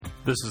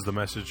This is the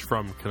message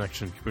from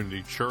Connection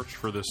Community Church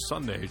for this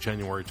Sunday,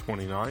 January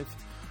 29th,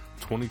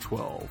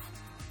 2012.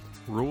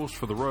 Rules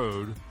for the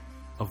road,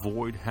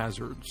 avoid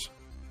hazards.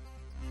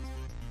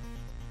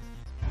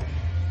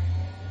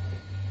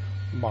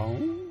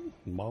 Boom,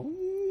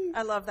 boom.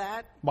 I love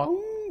that.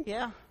 Boom.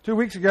 Yeah. 2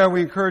 weeks ago,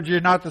 we encouraged you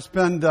not to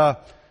spend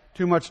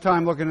too much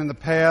time looking in the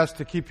past,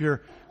 to keep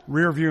your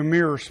rear view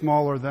mirror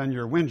smaller than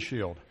your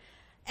windshield.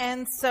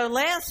 And so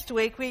last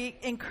week, we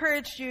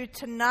encouraged you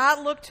to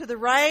not look to the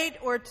right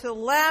or to the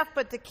left,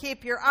 but to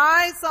keep your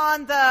eyes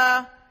on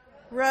the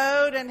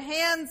road and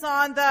hands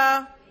on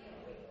the...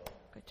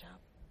 Good job.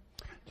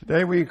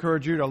 Today, we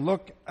encourage you to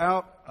look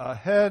out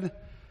ahead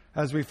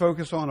as we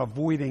focus on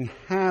avoiding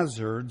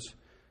hazards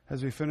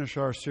as we finish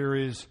our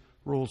series,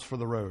 Rules for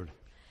the Road.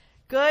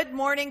 Good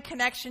morning,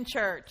 Connection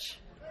Church.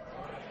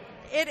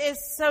 It is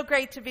so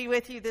great to be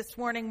with you this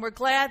morning. We're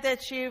glad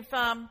that you've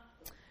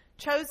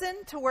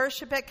chosen to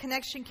worship at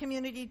Connection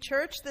Community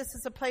Church. This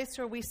is a place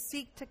where we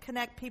seek to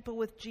connect people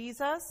with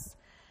Jesus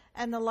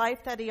and the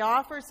life that He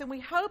offers. And we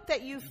hope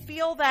that you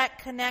feel that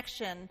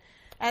connection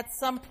at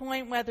some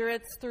point, whether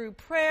it's through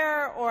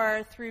prayer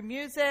or through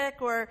music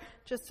or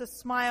just a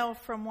smile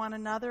from one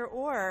another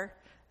or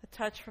a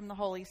touch from the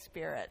Holy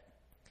Spirit.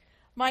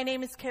 My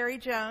name is Carrie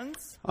Jones.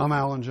 I'm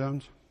Alan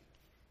Jones.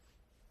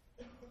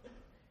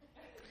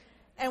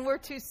 And we're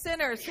two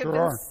sinners who've Sure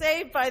been are.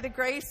 saved by the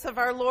grace of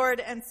our Lord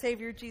and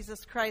Savior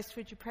Jesus Christ.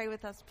 Would you pray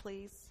with us,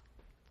 please?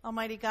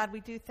 Almighty God, we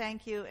do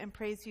thank you and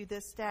praise you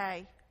this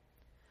day.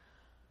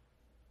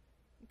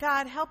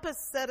 God, help us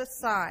set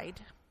aside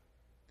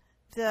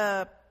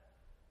the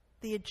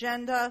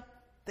agenda,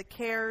 the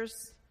cares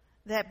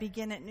that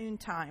begin at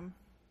noontime,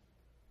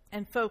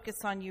 and focus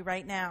on you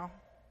right now.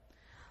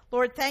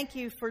 Lord, thank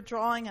you for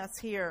drawing us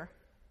here.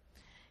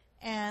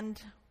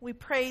 And we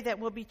pray that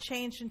we'll be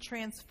changed and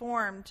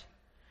transformed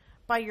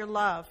by your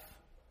love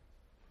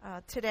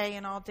today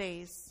and all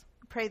days.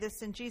 We pray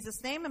this in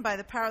Jesus' name and by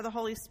the power of the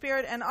Holy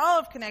Spirit. And all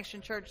of Connection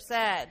Church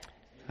said,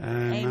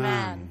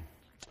 Amen.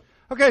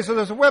 Okay, so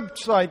there's a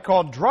website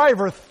called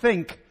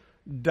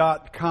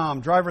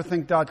driverthink.com,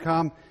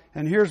 driverthink.com,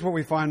 and here's what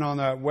we find on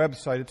that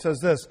website. It says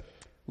this: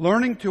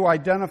 learning to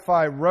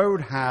identify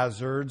road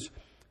hazards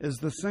is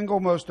the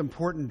single most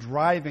important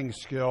driving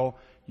skill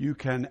you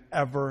can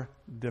ever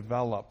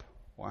develop.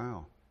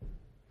 Wow.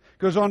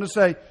 Goes on to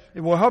say,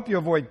 it will help you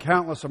avoid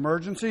countless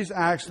emergencies,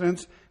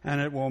 accidents,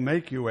 and it will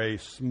make you a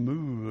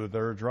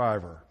smoother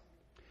driver.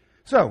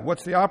 So,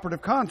 what's the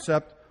operative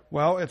concept?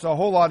 Well, it's a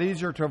whole lot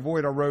easier to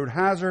avoid a road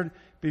hazard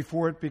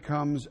before it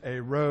becomes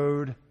a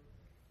road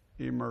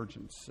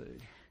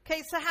emergency.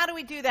 Okay, so how do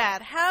we do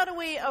that? How do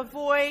we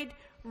avoid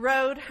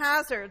road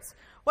hazards?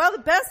 Well, the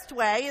best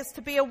way is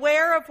to be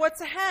aware of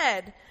what's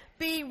ahead.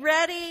 Be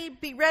ready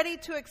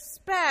to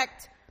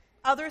expect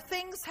other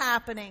things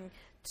happening,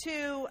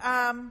 to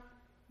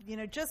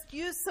just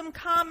use some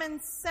common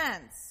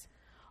sense.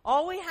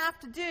 All we have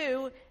to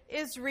do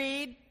is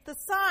read the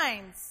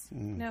signs.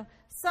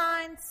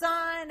 Sign,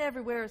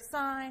 everywhere is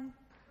sign.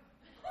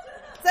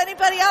 Does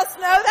anybody else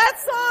know that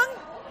song?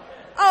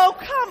 Oh,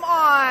 come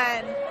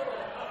on.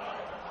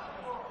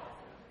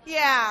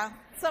 Yeah,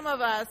 some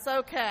of us.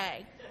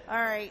 Okay.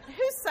 All right.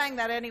 Who sang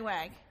that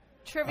anyway?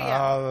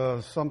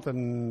 Trivia.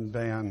 Something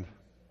band.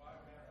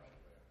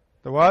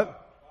 The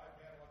what?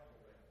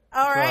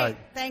 All right. Right.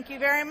 Thank you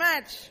very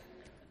much.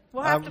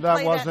 We'll have to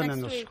play that wasn't next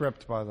in the week.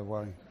 script, by the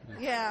way.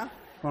 Yeah.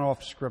 Went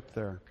off script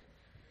there.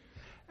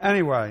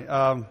 Anyway,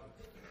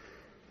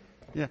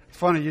 yeah, it's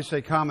funny you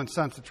say common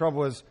sense. The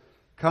trouble is,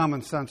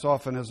 common sense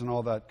often isn't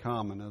all that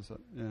common, is it?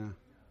 Yeah.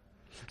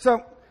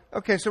 So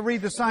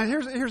read the sign.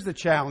 Here's the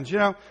challenge.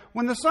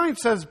 When the sign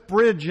says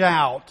bridge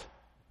out,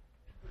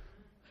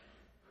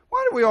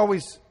 why do we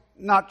always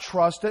not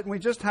trust it and we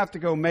just have to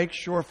go make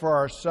sure for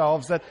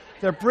ourselves that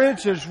the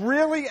bridge is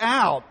really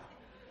out?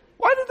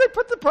 Why did they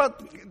put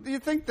do you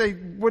think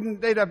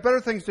they'd have better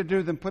things to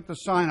do than put the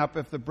sign up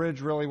if the bridge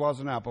really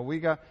wasn't out? But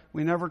we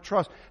never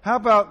trust. How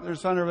about there's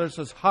a sign over there that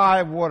says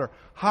high water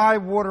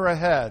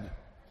ahead?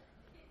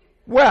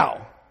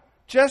 Well,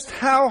 just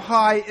how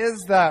high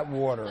is that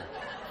water?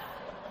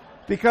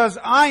 Because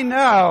I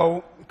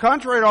know,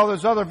 contrary to all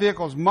those other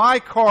vehicles, my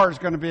car is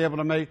going to be able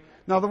to make...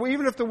 Now,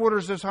 even if the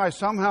water's this high,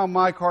 somehow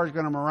my car is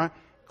going to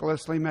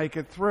miraculously make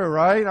it through,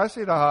 right? I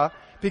see the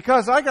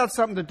because I got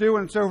something to do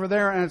and it's over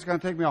there and it's going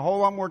to take me a whole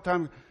lot more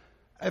time.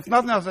 If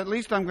nothing else, at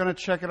least I'm going to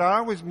check it out. I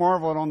always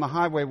marvel on the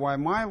highway why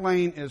my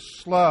lane is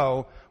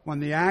slow when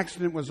the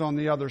accident was on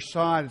the other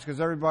side. It's because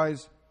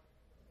everybody's...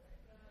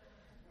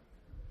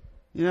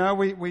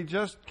 we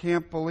just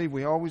can't believe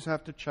we always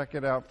have to check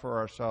it out for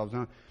ourselves.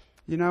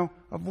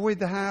 Avoid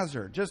the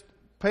hazard. Just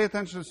pay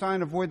attention to the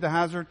sign, avoid the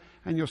hazard,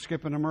 and you'll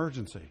skip an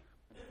emergency.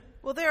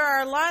 Well, there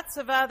are lots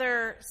of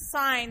other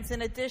signs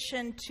in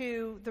addition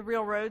to the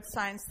real road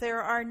signs. There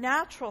are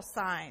natural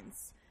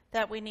signs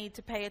that we need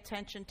to pay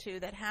attention to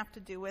that have to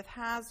do with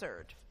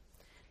hazard.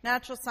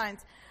 Natural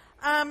signs.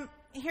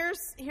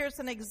 Here's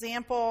an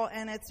example,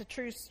 and it's a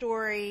true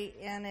story,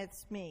 and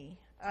it's me.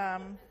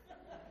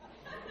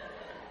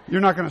 You're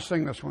not going to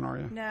sing this one, are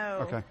you? No.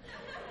 Okay.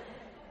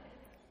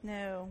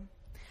 No.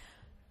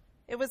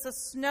 It was a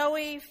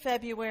snowy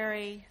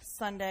February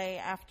Sunday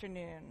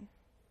afternoon,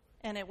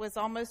 and it was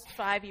almost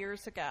 5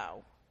 years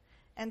ago.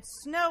 And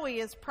snowy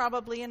is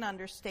probably an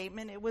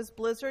understatement. It was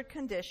blizzard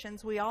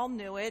conditions. We all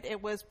knew it.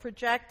 It was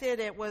projected.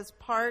 It was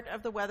part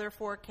of the weather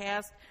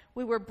forecast.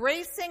 We were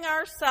bracing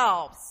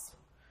ourselves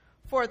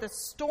for the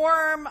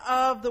storm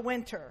of the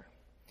winter.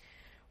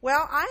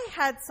 Well, I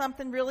had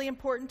something really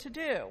important to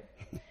do.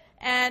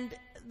 And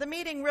the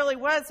meeting really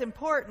was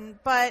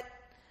important, but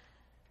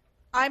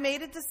I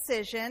made a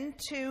decision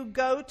to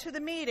go to the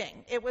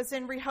meeting. It was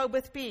in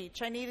Rehoboth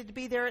Beach. I needed to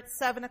be there at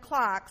 7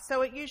 o'clock.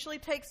 So it usually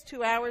takes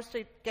 2 hours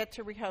to get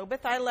to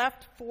Rehoboth. I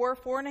left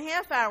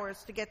 4.5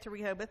 hours to get to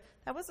Rehoboth.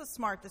 That was a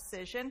smart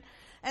decision.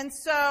 And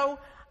so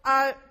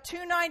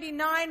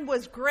 299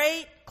 was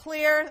great,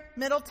 clear.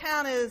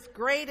 Middletown is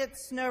great at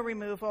snow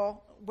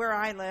removal where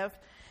I live.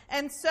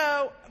 And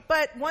so,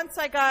 but once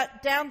I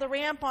got down the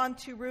ramp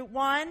onto Route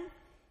 1,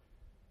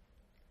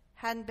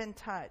 hadn't been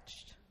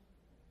touched.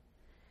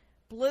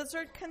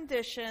 Blizzard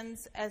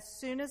conditions, as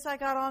soon as I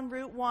got on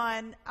Route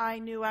 1, I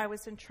knew I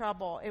was in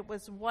trouble. It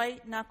was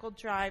white-knuckle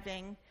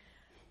driving.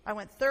 I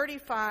went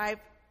 35,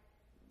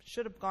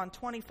 should have gone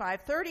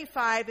 25,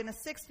 35 in a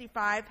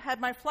 65,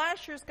 had my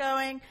flashers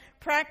going,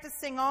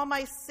 practicing all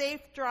my safe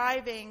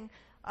driving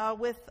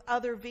with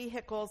other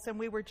vehicles, and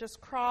we were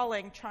just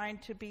crawling, trying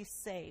to be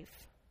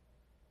safe.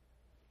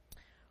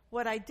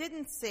 What I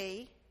didn't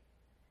see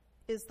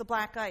is the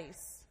black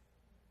ice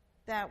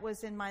that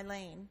was in my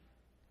lane.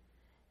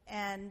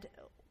 And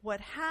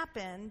what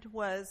happened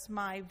was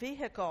my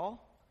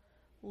vehicle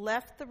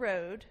left the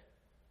road,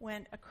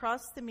 went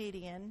across the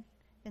median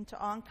into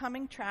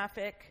oncoming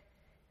traffic,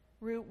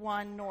 Route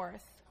 1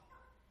 north,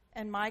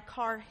 and my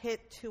car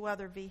hit 2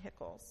 other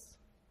vehicles.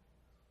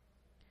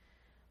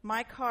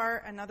 My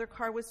car, another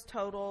car was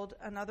totaled,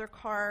 another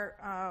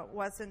car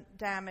wasn't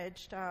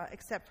damaged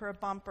except for a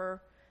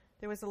bumper.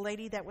 There was a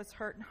lady that was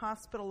hurt and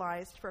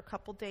hospitalized for a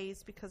couple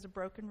days because of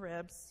broken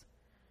ribs.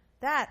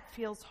 That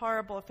feels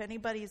horrible. If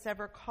anybody's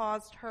ever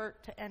caused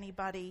hurt to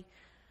anybody,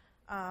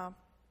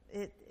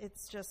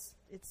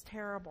 it's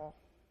terrible.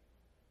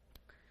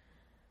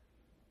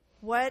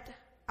 What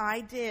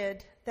I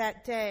did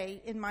that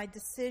day in my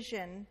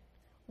decision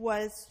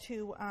was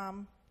to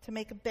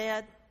make a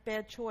bad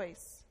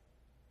choice,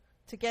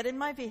 to get in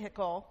my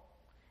vehicle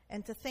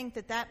and to think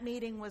that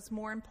meeting was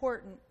more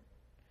important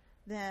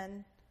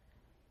than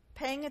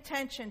paying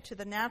attention to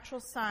the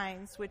natural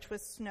signs, which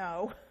was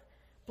snow,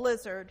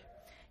 blizzard.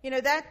 You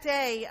know, that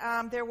day,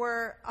 there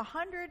were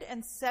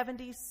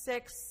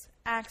 176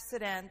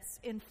 accidents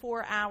in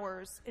 4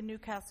 hours in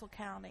Newcastle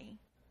County.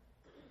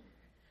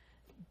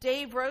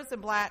 Dave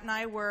Rosenblatt and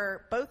I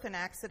were both in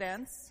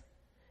accidents.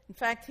 In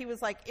fact, he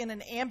was like in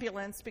an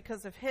ambulance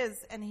because of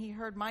his, and he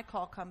heard my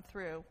call come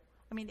through.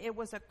 I mean, it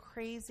was a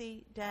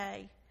crazy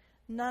day.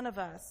 None of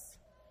us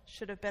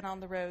should have been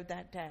on the road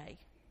that day.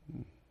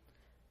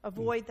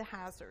 Avoid the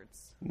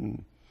hazards.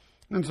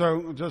 And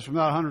so, just from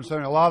that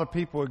 170, a lot of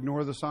people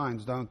ignore the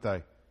signs, don't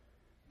they?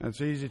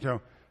 It's easy to.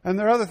 And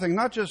the other thing,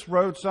 not just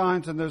road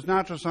signs and those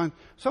natural signs.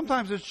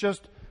 Sometimes it's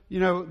just,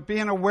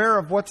 being aware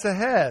of what's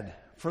ahead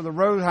for the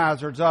road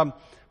hazards.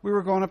 We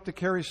were going up to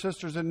Carrie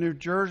Sisters in New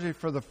Jersey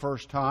for the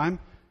first time.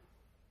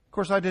 Of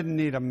course, I didn't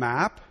need a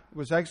map. It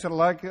was exit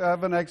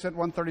 11, exit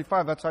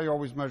 135. That's how you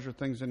always measure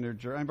things in New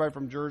Jersey. Anybody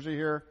from Jersey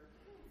here?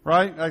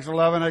 Right? Exit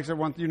 11, exit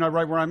 1. You know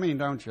right where I mean,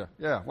 don't you?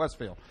 Yeah,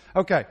 Westfield.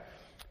 Okay.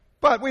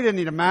 But we didn't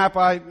need a map.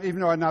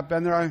 Even though I'd not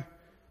been there,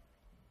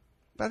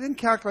 but I didn't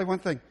calculate one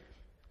thing.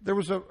 There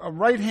was a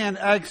right-hand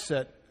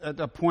exit at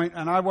a point,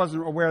 and I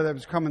wasn't aware that it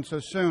was coming so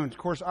soon. Of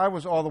course, I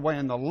was all the way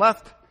in the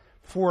left,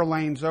 4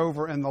 lanes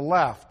over in the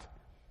left.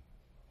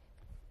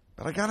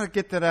 But I got to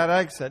get to that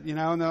exit,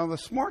 Now, the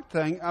smart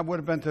thing, I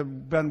would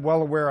have been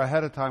well aware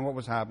ahead of time what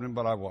was happening,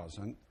 but I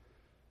wasn't.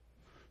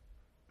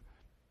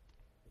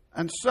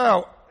 And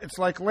so, it's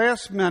like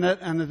last minute,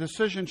 and the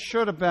decision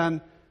should have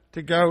been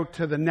to go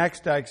to the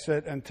next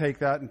exit and take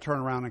that and turn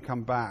around and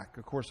come back.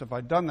 Of course, if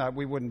I'd done that,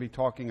 we wouldn't be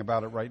talking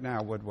about it right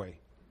now, would we?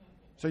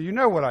 So you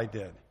know what I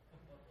did.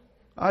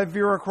 I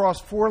veer across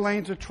 4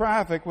 lanes of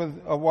traffic with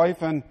a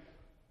wife and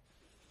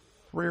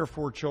 3 or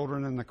 4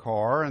 children in the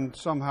car, and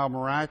somehow,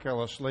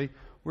 miraculously,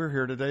 we're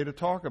here today to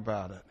talk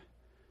about it.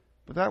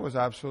 But that was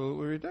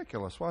absolutely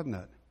ridiculous, wasn't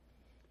it?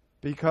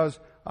 Because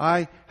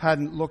I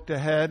hadn't looked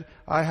ahead.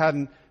 I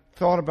hadn't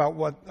thought about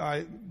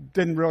I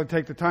didn't really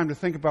take the time to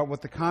think about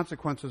what the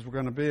consequences were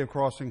going to be of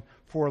crossing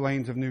 4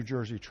 lanes of New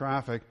Jersey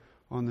traffic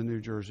on the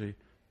New Jersey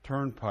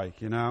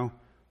Turnpike,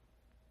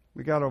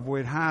 We got to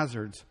avoid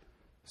hazards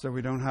so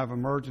we don't have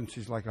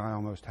emergencies like I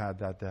almost had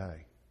that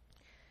day.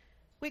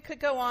 We could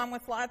go on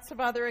with lots of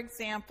other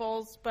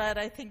examples, but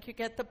I think you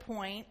get the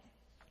point.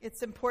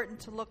 It's important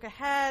to look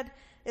ahead.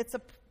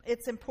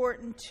 It's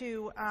important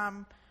to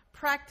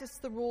practice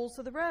the rules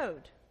of the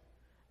road.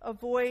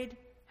 Avoid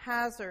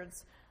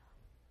hazards.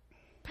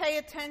 Pay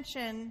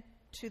attention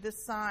to the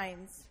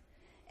signs.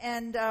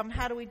 And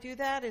how do we do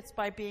that? It's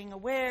by being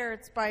aware.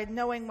 It's by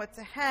knowing what's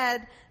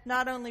ahead.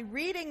 Not only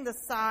reading the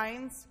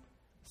signs,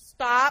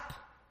 stop,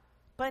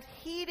 but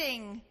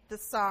heeding the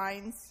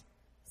signs,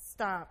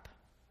 stop.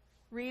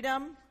 Read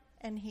them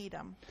and heed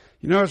them.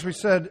 You know, as we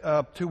said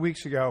 2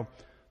 weeks ago,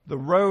 the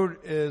road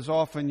is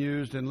often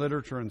used in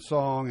literature and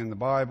song in the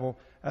Bible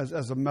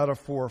as a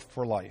metaphor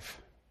for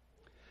life.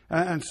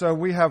 And so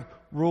we have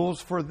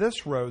rules for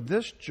this road,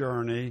 this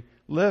journey,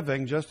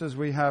 living, just as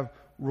we have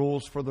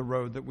rules for the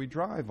road that we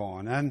drive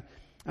on. And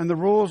the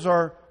rules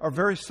are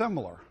very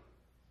similar.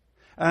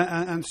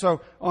 And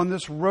so on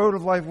this road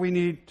of life, we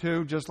need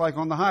to, just like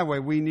on the highway,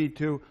 we need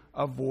to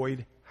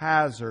avoid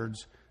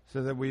hazards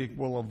so that we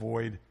will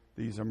avoid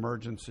these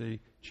emergency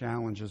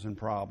challenges and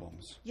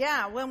problems.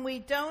 Yeah, when we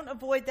don't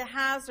avoid the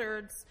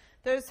hazards,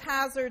 those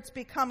hazards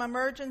become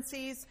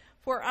emergencies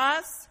for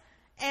us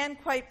and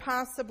quite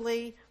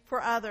possibly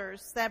for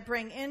others that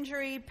bring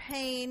injury,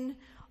 pain,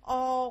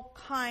 all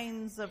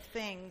kinds of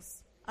things.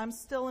 I'm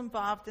still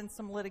involved in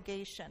some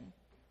litigation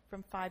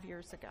from 5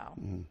 years ago.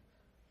 Mm-hmm.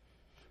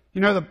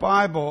 You know, the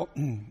Bible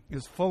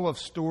is full of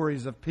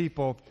stories of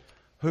people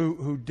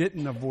who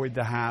didn't avoid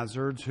the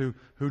hazards, who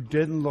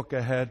didn't look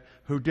ahead,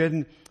 who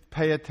didn't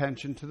pay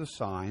attention to the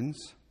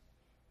signs.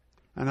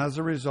 And as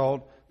a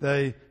result,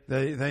 they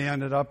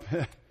ended up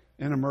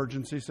in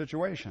emergency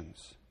situations.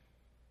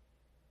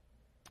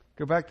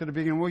 Go back to the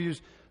beginning. We'll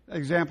use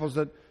examples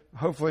that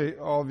hopefully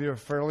all of you are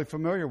fairly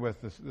familiar with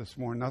this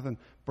morning. Nothing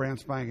brand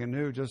spanking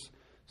new, just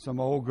some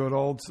good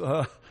old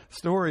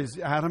stories.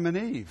 Adam and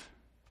Eve.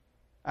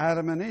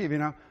 Adam and Eve, you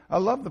know. I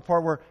love the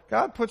part where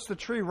God puts the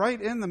tree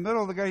right in the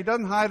middle of the guy. He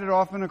doesn't hide it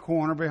off in a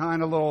corner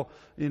behind a little,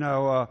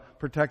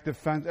 protective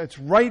fence. It's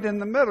right in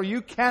the middle.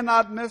 You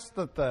cannot miss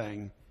the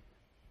thing.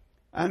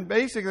 And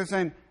basically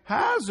saying,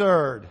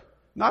 hazard.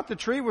 Not the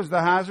tree was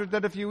the hazard,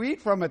 that if you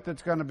eat from it,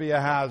 that's going to be a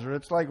hazard.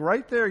 It's like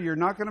right there, you're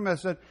not going to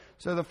miss it.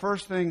 So the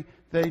first thing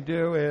they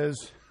do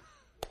is,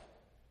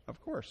 of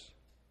course,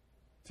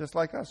 just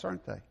like us,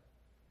 aren't they?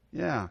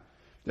 Yeah.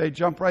 They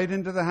jump right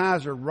into the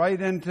hazard,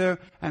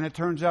 and it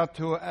turns out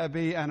to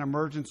be an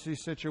emergency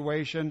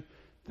situation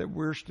that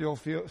we're still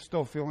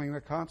feeling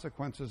the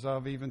consequences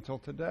of even till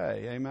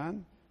today.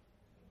 Amen?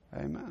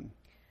 Amen.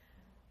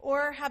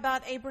 Or how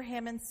about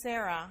Abraham and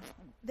Sarah?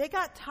 They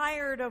got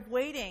tired of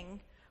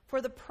waiting for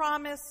the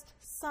promised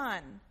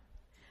son.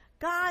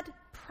 God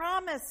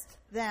promised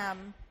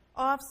them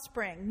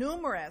offspring,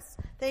 numerous.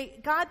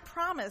 God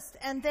promised,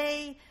 and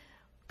they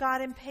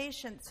got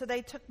impatient, so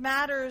they took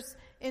matters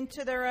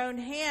into their own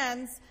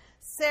hands.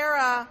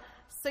 Sarah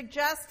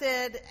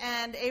suggested,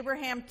 and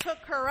Abraham took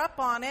her up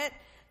on it,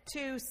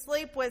 to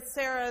sleep with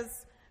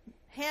Sarah's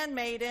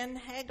handmaiden,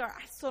 Hagar.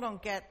 I still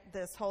don't get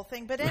this whole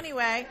thing, but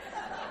anyway.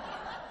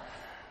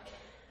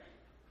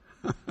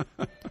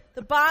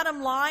 The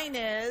bottom line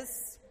is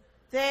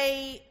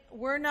they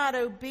were not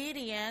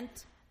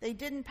obedient. They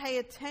didn't pay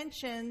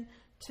attention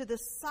to the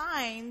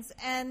signs,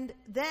 and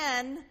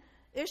then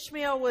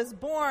Ishmael was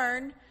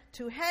born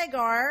to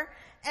Hagar,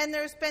 and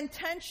there's been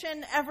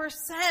tension ever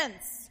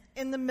since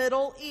in the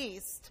Middle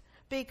East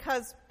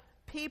because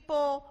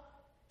people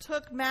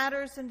took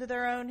matters into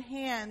their own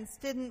hands,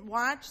 didn't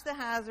watch the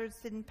hazards,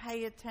 didn't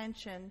pay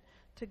attention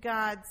to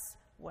God's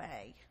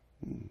way.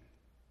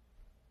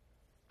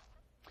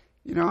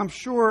 You know, I'm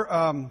sure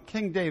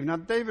King David. Now,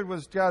 David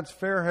was God's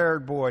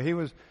fair-haired boy. He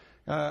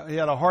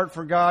had a heart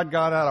for God.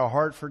 God had a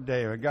heart for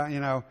David.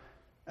 God,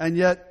 and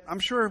yet I'm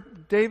sure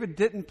David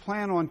didn't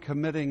plan on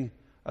committing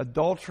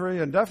adultery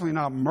and definitely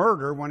not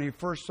murder when he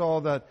first saw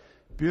that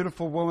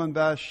beautiful woman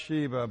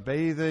Bathsheba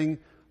bathing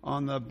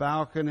on the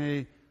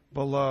balcony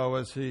below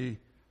as he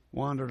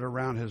wandered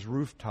around his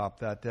rooftop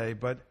that day.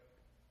 But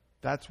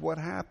that's what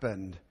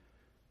happened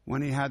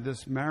when he had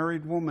this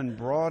married woman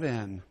brought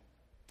in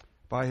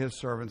by his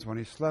servants, when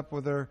he slept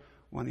with her,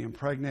 when he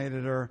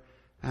impregnated her,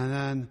 and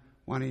then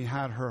when he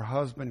had her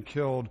husband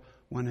killed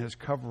when his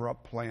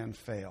cover-up plan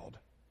failed.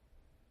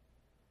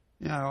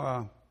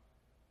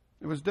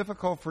 It was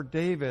difficult for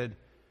David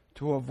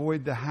to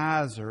avoid the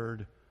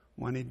hazard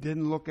when he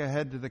didn't look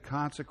ahead to the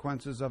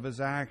consequences of his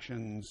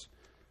actions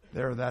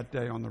there that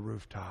day on the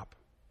rooftop.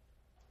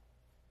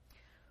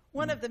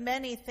 One of the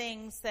many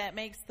things that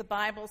makes the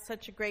Bible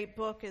such a great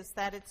book is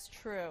that it's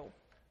true.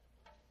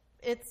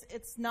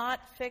 It's not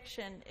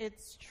fiction.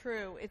 It's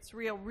true. It's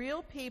real.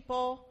 Real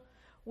people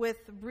with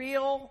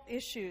real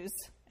issues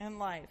in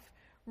life.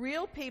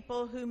 Real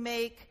people who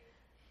make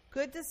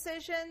good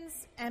decisions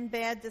and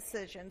bad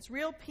decisions.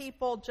 Real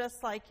people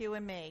just like you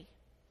and me.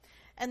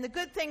 And the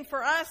good thing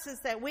for us is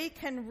that we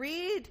can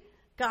read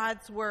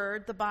God's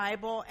Word, the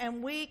Bible,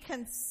 and we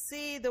can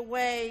see the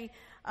way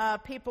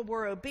people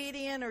were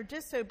obedient or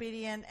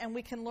disobedient, and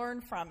we can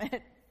learn from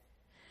it.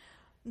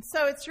 And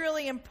so it's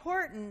really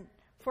important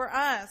for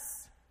us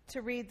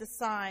to read the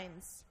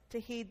signs, to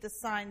heed the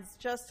signs,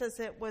 just as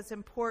it was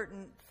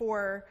important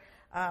for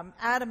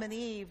Adam and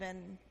Eve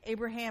and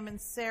Abraham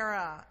and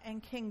Sarah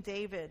and King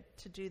David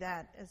to do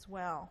that as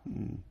well.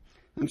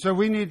 And so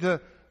we need to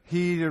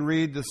heed and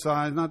read the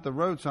signs, not the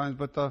road signs,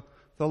 but the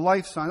the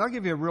light signs. I'll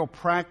give you a real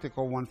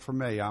practical one for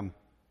me.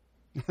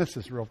 This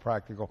is real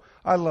practical.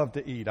 I love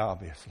to eat,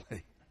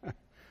 obviously.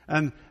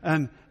 and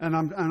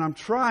I'm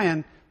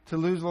trying to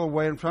lose a little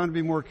weight. I'm trying to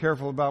be more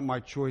careful about my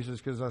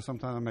choices because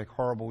sometimes I make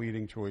horrible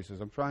eating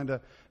choices. I'm trying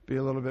to be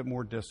a little bit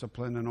more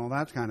disciplined and all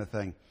that kind of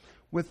thing.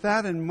 With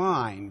that in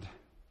mind,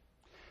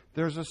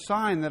 there's a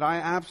sign that I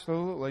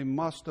absolutely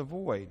must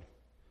avoid.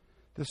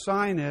 The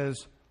sign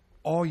is,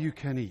 all you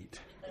can eat.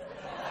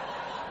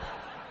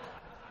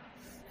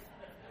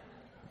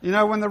 You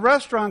know, when the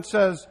restaurant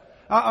says,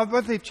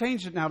 but they've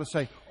changed it now to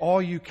say,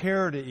 all you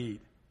care to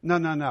eat. No.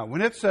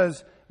 When it's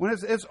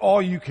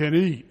all you can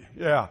eat.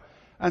 Yeah.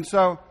 And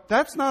so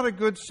that's not a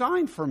good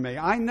sign for me.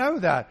 I know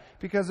that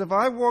because if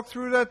I walk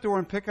through that door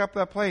and pick up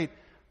that plate,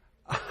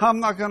 I'm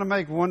not going to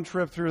make one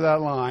trip through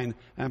that line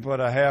and put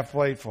a half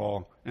plate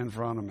full in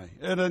front of me.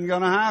 It isn't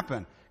going to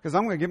happen because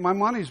I'm going to get my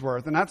money's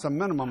worth, and that's a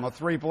minimum of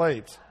 3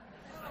 plates.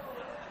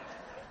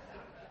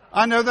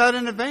 I know that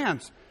in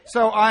advance.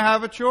 So I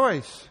have a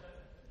choice.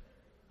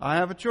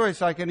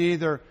 I can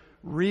either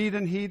read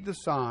and heed the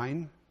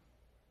sign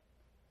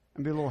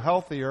and be a little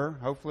healthier,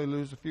 hopefully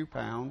lose a few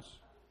pounds,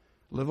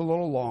 live a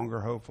little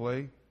longer,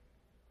 hopefully,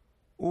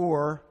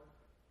 or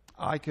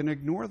I can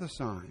ignore the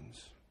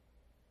signs,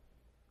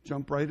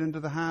 jump right into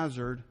the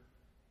hazard,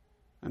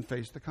 and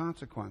face the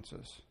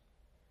consequences.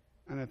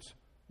 And it's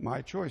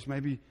my choice.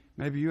 Maybe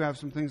you have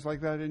some things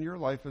like that in your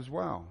life as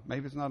well.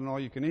 Maybe it's not an all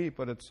you can eat,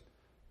 but it's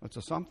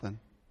a something.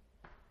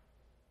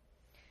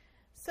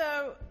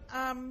 So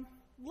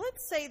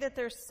let's say that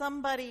there's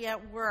somebody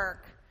at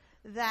work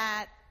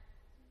that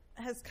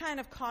has kind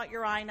of caught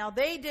your eye. Now,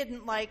 they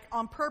didn't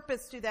on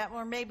purpose do that,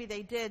 or maybe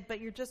they did, but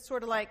you're just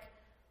sort of like,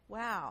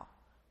 wow,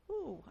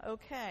 ooh,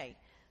 okay.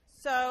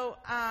 So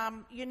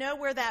you know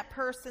where that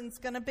person's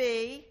going to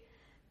be,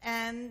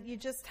 and you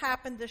just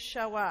happen to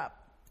show up.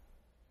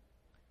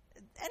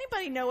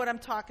 Anybody know what I'm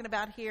talking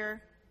about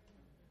here?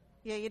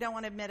 Yeah, you don't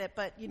want to admit it,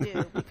 but you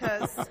do,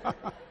 because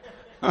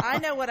I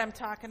know what I'm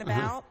talking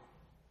about.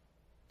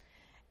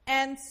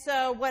 And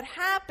so what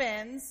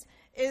happens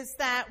is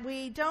that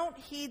we don't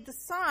heed the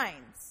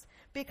signs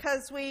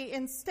because we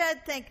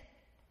instead think,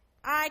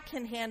 I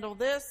can handle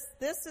this.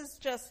 This is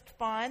just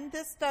fun.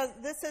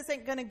 This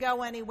isn't going to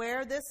go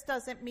anywhere. This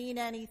doesn't mean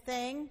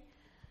anything.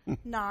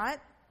 Not.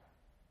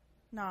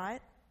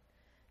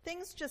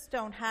 Things just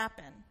don't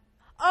happen.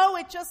 Oh,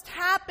 it just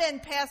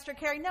happened, Pastor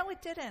Carey. No,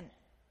 it didn't.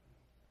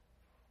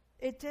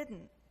 It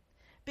didn't.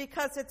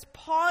 Because it's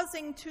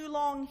pausing too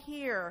long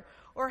here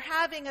or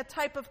having a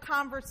type of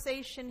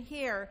conversation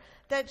here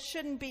that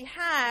shouldn't be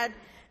had.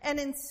 And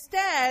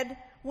instead,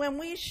 when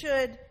we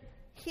should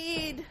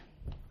heed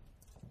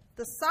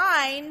the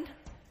sign,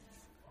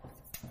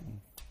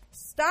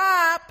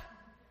 stop,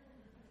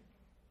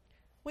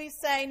 we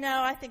say,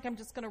 no, I think I'm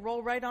just going to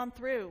roll right on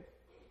through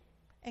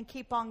and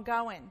keep on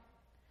going.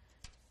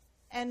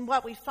 And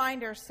what we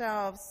find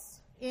ourselves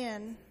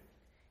in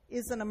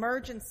is an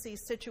emergency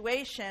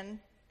situation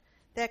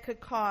that could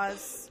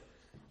cause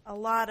a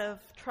lot of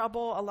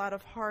trouble, a lot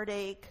of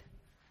heartache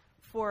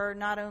for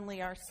not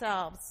only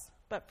ourselves,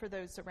 but for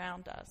those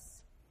around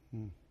us.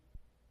 You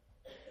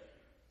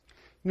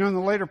know, in the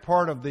latter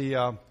part of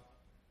the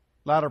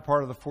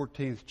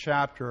 14th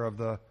chapter of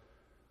the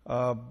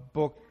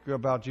book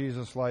about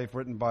Jesus' life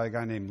written by a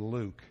guy named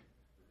Luke,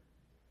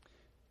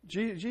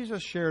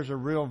 Jesus shares a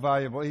real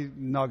valuable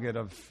nugget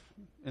of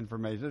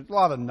information. There's a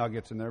lot of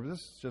nuggets in there, but this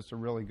is just a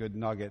really good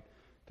nugget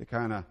to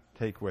kind of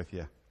take with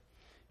you.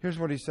 Here's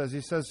what he says.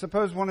 He says,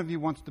 suppose one of you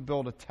wants to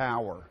build a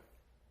tower.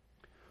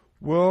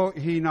 Will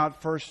he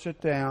not first sit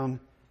down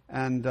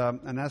and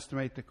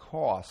estimate the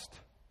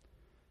cost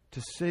to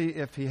see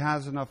if he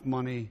has enough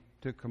money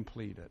to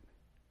complete it?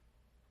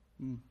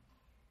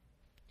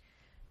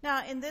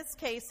 Now, in this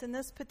case, in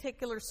this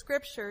particular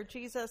scripture,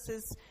 Jesus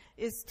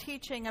is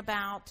teaching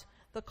about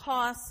the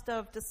cost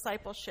of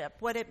discipleship,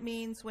 what it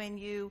means when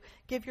you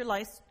give your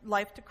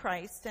life to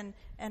Christ,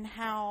 and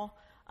how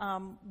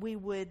we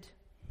would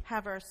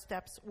have our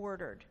steps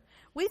ordered.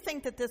 We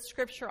think that this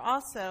scripture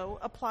also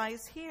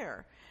applies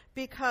here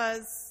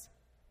because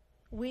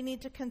we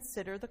need to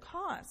consider the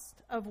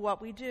cost of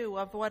what we do,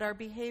 of what our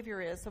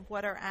behavior is, of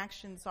what our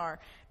actions are,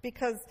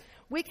 because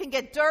we can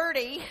get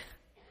dirty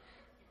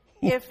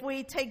if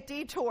we take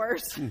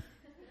detours,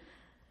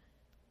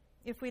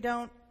 if we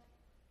don't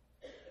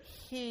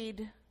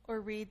heed or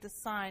read the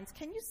signs.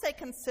 Can you say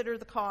consider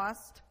the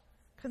cost?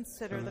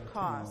 Consider the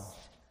cost.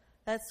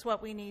 That's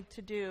what we need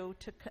to do,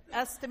 to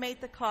estimate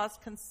the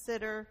cost,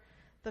 consider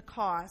the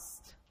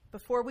cost.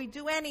 Before we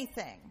do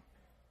anything,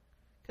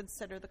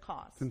 consider the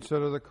cost.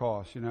 Consider the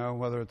cost,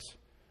 whether it's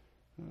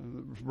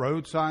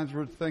road signs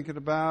we're thinking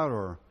about,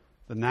 or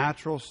the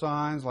natural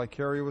signs like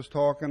Carrie was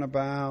talking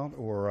about,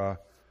 or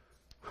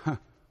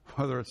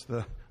whether it's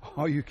the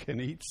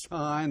all-you-can-eat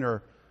sign,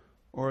 or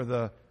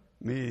the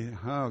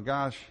oh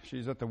gosh,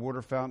 she's at the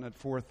water fountain at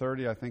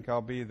 4:30, I think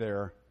I'll be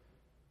there.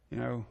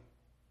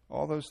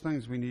 All those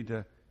things we need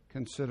to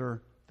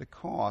consider the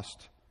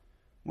cost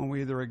when we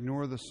either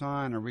ignore the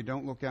sign, or we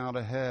don't look out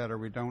ahead, or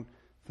we don't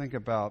think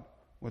about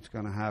what's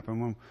going to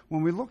happen.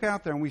 When we look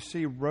out there and we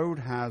see road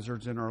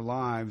hazards in our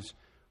lives,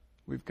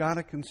 we've got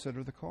to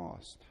consider the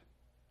cost.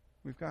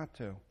 We've got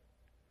to.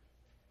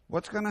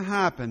 What's going to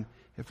happen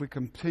if we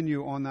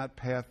continue on that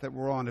path that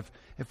we're on?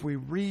 If we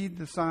read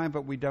the sign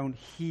but we don't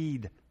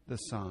heed the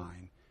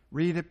sign.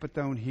 Read it but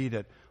don't heed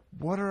it.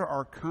 What are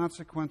our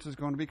consequences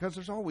going to be? Because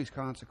there's always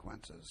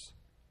consequences.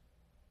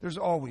 There's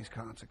always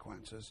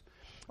consequences.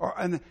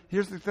 And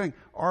here's the thing.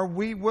 Are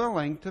we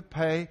willing to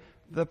pay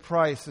the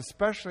price,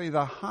 especially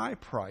the high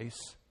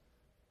price,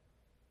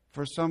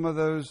 for some of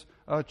those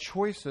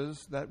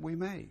choices that we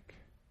make?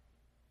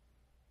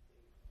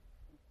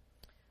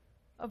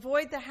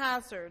 Avoid the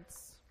hazards.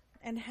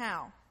 And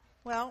how?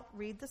 Well,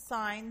 read the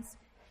signs,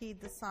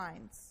 heed the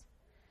signs.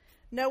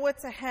 Know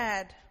what's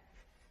ahead.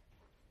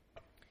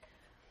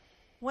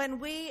 When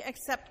we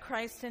accept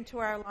Christ into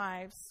our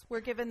lives, we're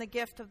given the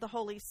gift of the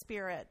Holy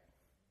Spirit.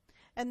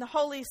 And the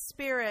Holy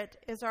Spirit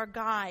is our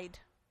guide,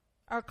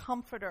 our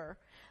comforter.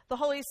 The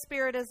Holy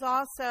Spirit is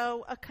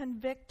also a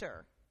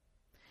convictor.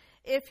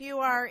 If you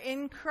are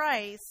in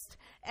Christ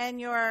and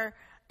you're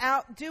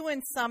out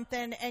doing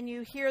something and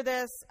you hear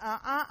this,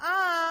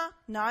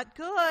 not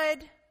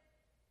good,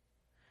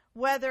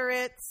 whether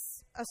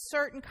it's a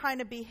certain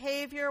kind of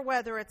behavior,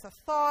 whether it's a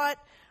thought,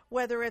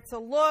 whether it's a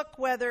look,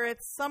 whether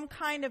it's some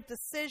kind of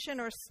decision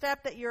or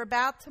step that you're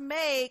about to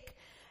make,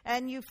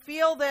 and you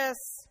feel this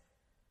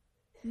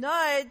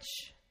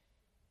nudge,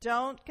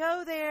 don't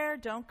go there,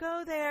 don't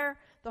go there.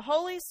 The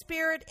Holy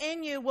Spirit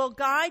in you will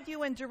guide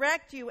you and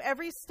direct you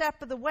every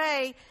step of the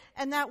way,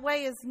 and that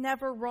way is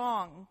never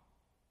wrong.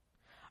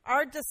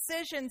 Our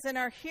decisions in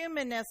our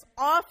humanness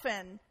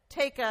often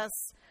take us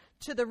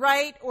to the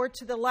right or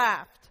to the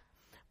left.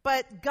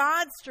 But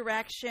God's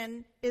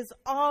direction is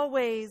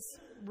always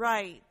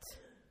right.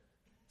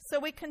 So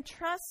we can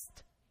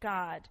trust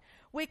God.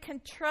 We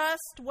can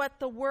trust what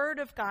the Word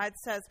of God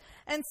says.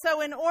 And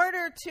so in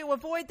order to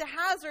avoid the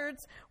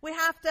hazards, we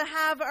have to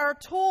have our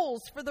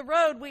tools for the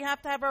road. We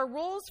have to have our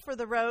rules for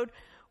the road,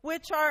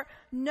 which are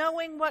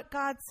knowing what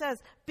God says,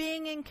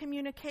 being in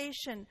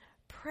communication,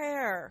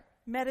 prayer,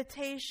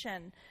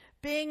 meditation,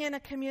 being in a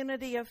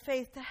community of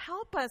faith to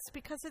help us,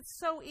 because it's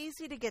so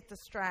easy to get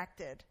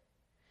distracted.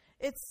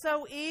 It's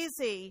so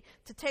easy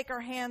to take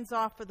our hands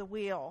off of the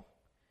wheel.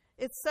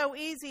 It's so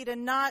easy to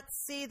not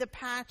see the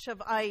patch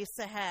of ice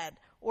ahead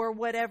or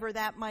whatever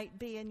that might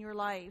be in your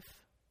life.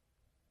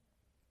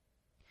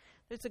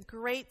 There's a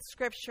great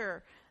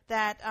scripture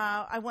that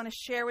I want to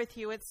share with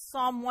you. It's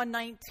Psalm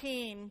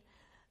 119.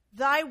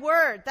 Thy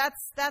word,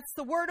 that's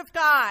the word of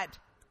God.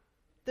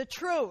 The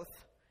truth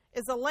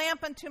is a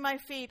lamp unto my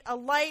feet, a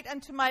light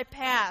unto my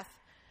path.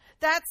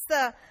 That's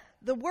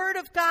the Word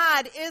of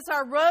God is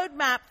our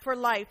roadmap for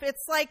life.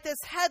 It's like this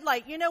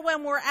headlight. You know,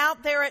 when we're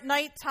out there at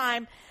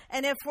nighttime,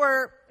 and if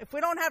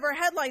we don't have our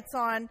headlights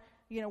on,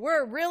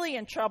 we're really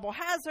in trouble.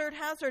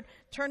 Hazard.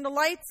 Turn the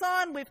lights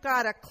on. We've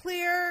got a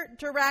clear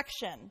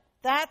direction.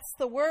 That's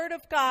the Word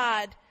of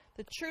God,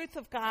 the truth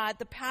of God,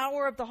 the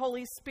power of the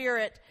Holy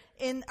Spirit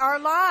in our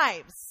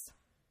lives.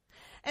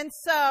 And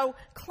so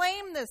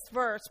claim this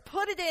verse.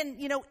 Put it in,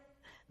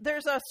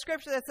 there's a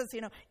scripture that says,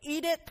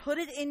 eat it, put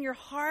it in your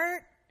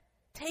heart.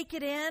 Take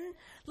it in.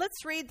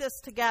 Let's read this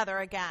together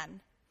again.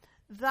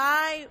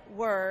 Thy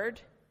word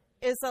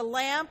is a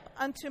lamp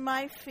unto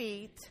my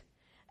feet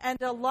and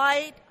a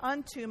light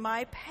unto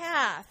my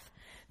path.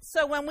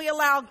 So when we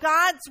allow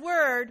God's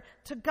word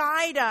to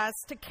guide us,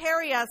 to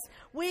carry us,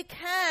 we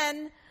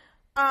can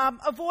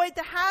avoid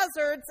the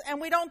hazards, and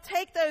we don't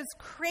take those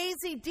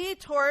crazy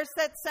detours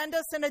that send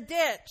us in a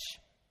ditch,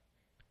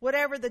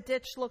 whatever the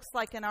ditch looks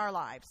like in our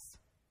lives.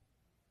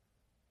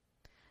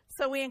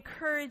 So we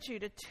encourage you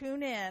to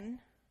tune in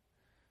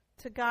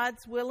to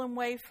God's will and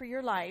way for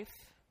your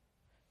life,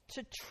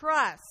 to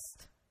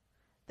trust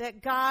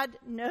that God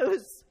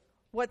knows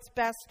what's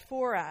best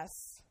for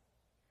us,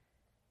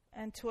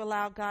 and to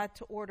allow God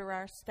to order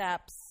our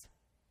steps,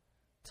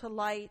 to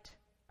light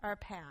our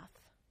path.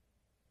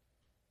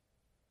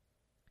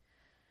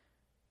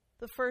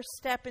 The first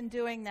step in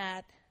doing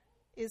that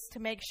is to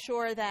make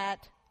sure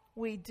that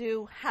we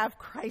do have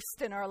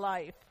Christ in our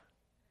life.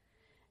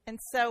 And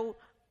so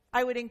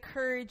we would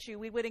encourage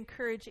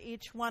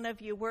each one of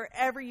you,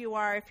 wherever you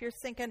are, if you're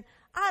thinking,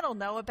 I don't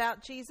know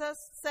about Jesus,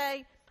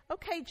 say,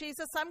 okay,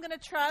 Jesus, I'm going to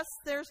trust.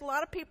 There's a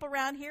lot of people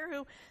around here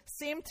who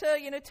seem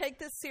to, take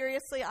this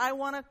seriously. I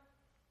want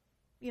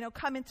to,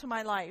 come into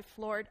my life.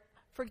 Lord,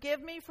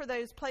 forgive me for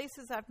those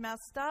places I've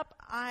messed up.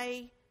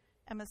 I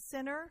am a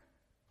sinner.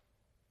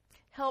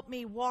 Help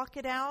me walk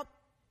it out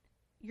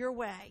your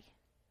way.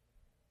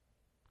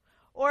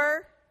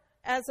 Or,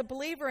 as a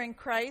believer in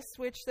Christ,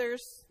 which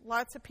there's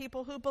lots of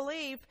people who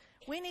believe,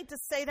 we need to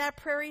say that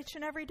prayer each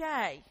and every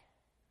day.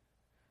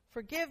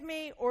 Forgive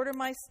me, order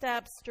my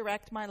steps,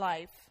 direct my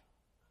life.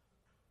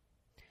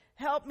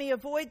 Help me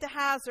avoid the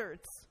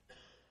hazards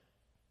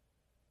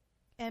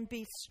and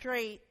be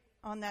straight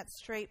on that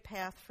straight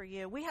path for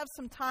you. We have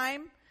some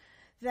time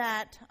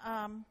that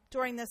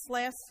during this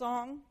last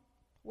song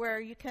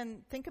where you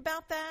can think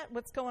about that,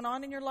 what's going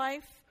on in your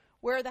life,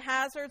 Where are the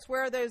hazards?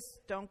 Where are those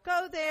don't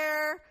go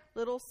there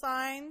little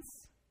signs?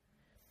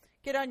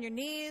 Get on your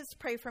knees,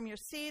 pray from your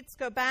seats,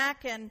 go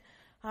back, and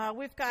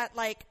we've got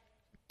like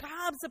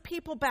gobs of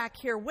people back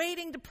here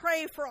waiting to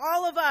pray for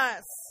all of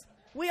us.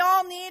 We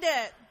all need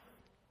it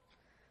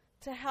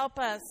to help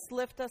us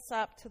lift us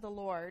up to the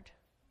Lord.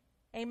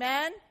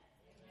 Amen? Amen.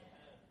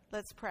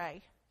 Let's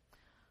pray.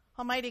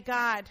 Almighty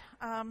God,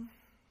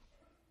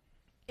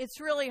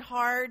 it's really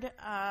hard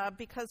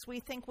because we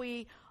think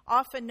we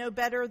often know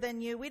better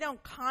than you. We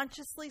don't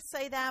consciously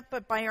say that,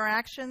 but by our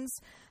actions,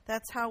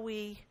 that's how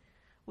we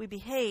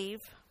behave.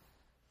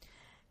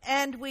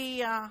 And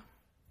we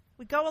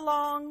go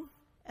along,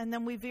 and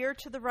then we veer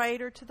to the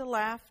right or to the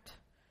left.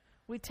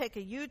 We take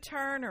a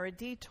U-turn or a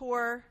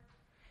detour,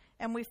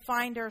 and we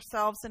find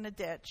ourselves in a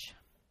ditch.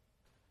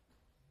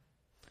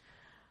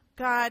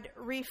 God,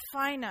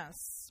 refine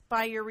us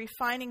by your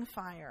refining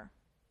fire.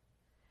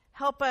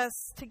 Help us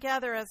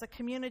together as a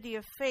community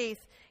of faith,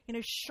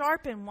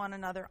 sharpen one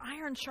another.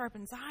 Iron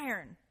sharpens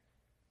iron.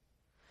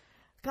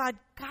 God,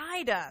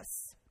 guide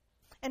us.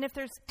 And if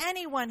there's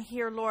anyone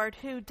here, Lord,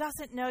 who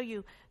doesn't know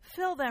you,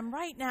 fill them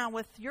right now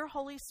with your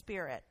Holy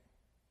Spirit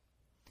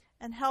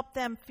and help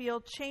them feel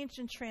changed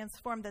and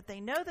transformed, that they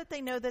know that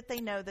they know that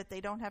they know that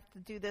they don't have to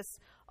do this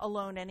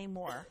alone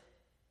anymore.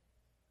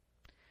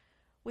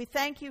 We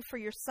thank you for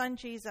your Son,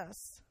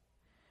 Jesus,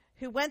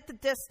 who went the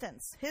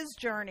distance, his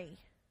journey,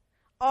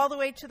 all the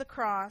way to the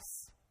cross,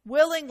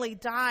 willingly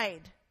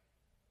died,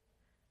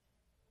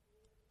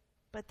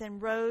 but then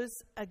rose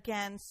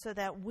again so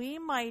that we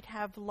might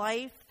have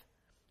life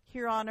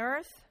here on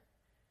earth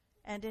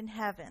and in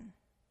heaven,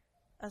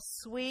 a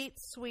sweet,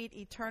 sweet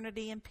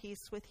eternity in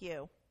peace with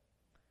you.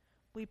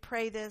 We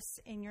pray this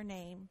in your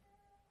name.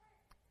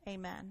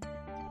 Amen.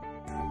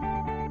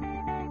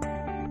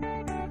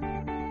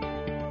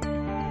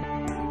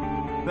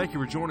 Thank you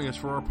for joining us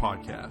for our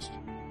podcast.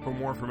 For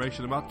more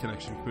information about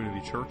Connection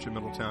Community Church in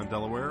Middletown,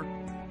 Delaware,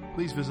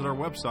 please visit our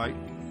website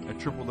at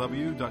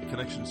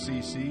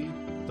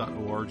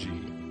www.connectioncc.org.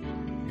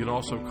 You can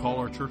also call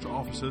our church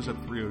offices at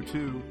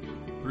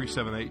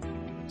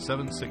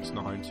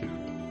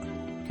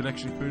 302-378-7692.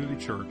 Connection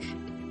Community Church,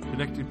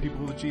 connecting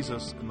people with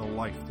Jesus and the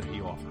life that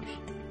he offers.